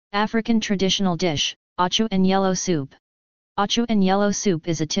African traditional dish, Achu and yellow soup. Achu and yellow soup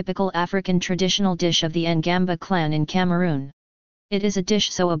is a typical African traditional dish of the Ngamba clan in Cameroon. It is a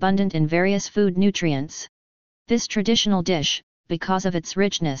dish so abundant in various food nutrients. This traditional dish, because of its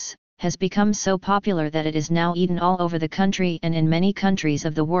richness, has become so popular that it is now eaten all over the country and in many countries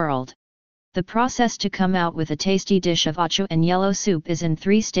of the world. The process to come out with a tasty dish of Achu and yellow soup is in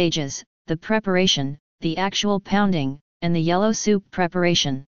 3 stages: the preparation, the actual pounding, and the yellow soup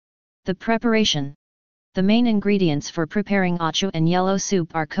preparation. The preparation. The main ingredients for preparing Achu and yellow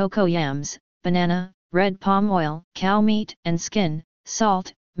soup are cocoa yams, banana, red palm oil, cow meat and skin,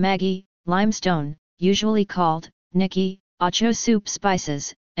 salt, Maggi, limestone, usually called Niki, Achu soup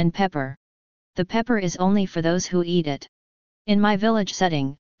spices, and pepper. The pepper is only for those who eat it. In my village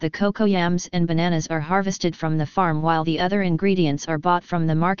setting, the cocoa yams and bananas are harvested from the farm while the other ingredients are bought from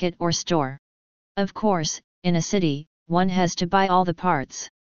the market or store. Of course, in a city, one has to buy all the parts.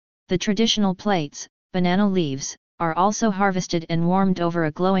 The traditional plates, banana leaves, are also harvested and warmed over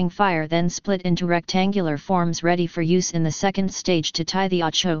a glowing fire, then split into rectangular forms ready for use in the second stage to tie the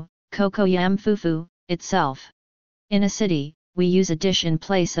Achu, cocoa yam fufu, itself. In a city, we use a dish in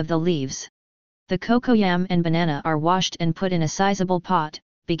place of the leaves. The cocoa yam and banana are washed and put in a sizable pot,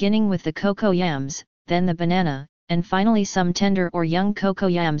 beginning with the cocoa yams, then the banana, and finally some tender or young cocoa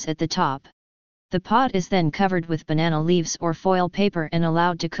yams at the top. The pot is then covered with banana leaves or foil paper and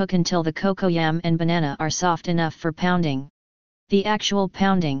allowed to cook until the cocoa yam and banana are soft enough for pounding. The actual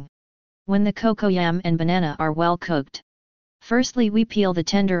pounding. When the cocoa yam and banana are well cooked. Firstly we peel the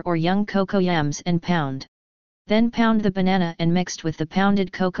tender or young cocoa yams and pound. Then pound the banana and mixed with the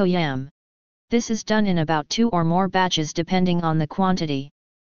pounded cocoa yam. This is done in about 2 or more batches depending on the quantity.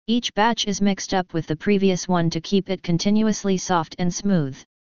 Each batch is mixed up with the previous one to keep it continuously soft and smooth.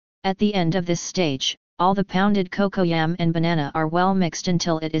 At the end of this stage, all the pounded cocoa yam and banana are well mixed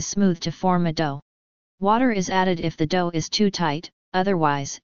until it is smooth to form a dough. Water is added if the dough is too tight,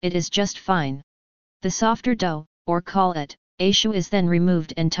 otherwise, it is just fine. The softer dough, or call it, Achu, is then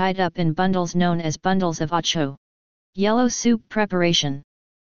removed and tied up in bundles known as bundles of Achu. Yellow soup preparation.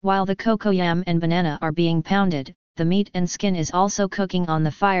 While the cocoa yam and banana are being pounded, the meat and skin is also cooking on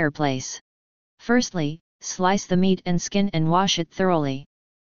the fireplace. Firstly, slice the meat and skin and wash it thoroughly.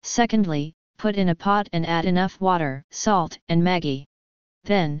 Secondly, put in a pot and add enough water, salt and Maggi.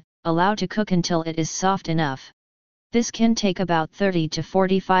 Then, allow to cook until it is soft enough. This can take about 30 to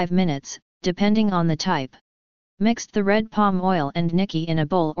 45 minutes, depending on the type. Mix the red palm oil and Niki in a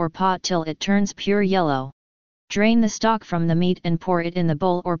bowl or pot till it turns pure yellow. Drain the stock from the meat and pour it in the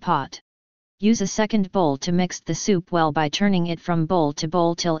bowl or pot. Use a second bowl to mix the soup well by turning it from bowl to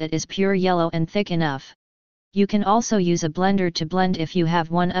bowl till it is pure yellow and thick enough. You can also use a blender to blend if you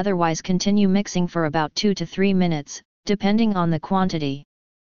have one, otherwise continue mixing for about 2 to 3 minutes, depending on the quantity.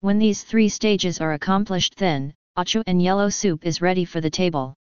 When these 3 stages are accomplished, then, Achu and yellow soup is ready for the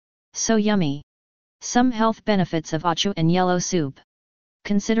table. So yummy! Some health benefits of Achu and yellow soup.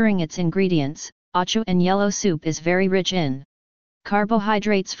 Considering its ingredients, Achu and yellow soup is very rich in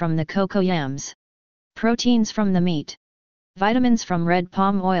carbohydrates from the cocoa yams, proteins from the meat, vitamins from red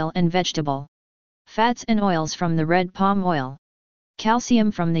palm oil and vegetable, fats and oils from the red palm oil,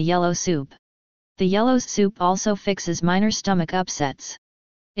 calcium from the yellow soup. The yellow soup also fixes minor stomach upsets.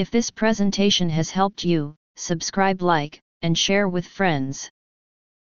 If this presentation has helped you, subscribe, like, and share with friends.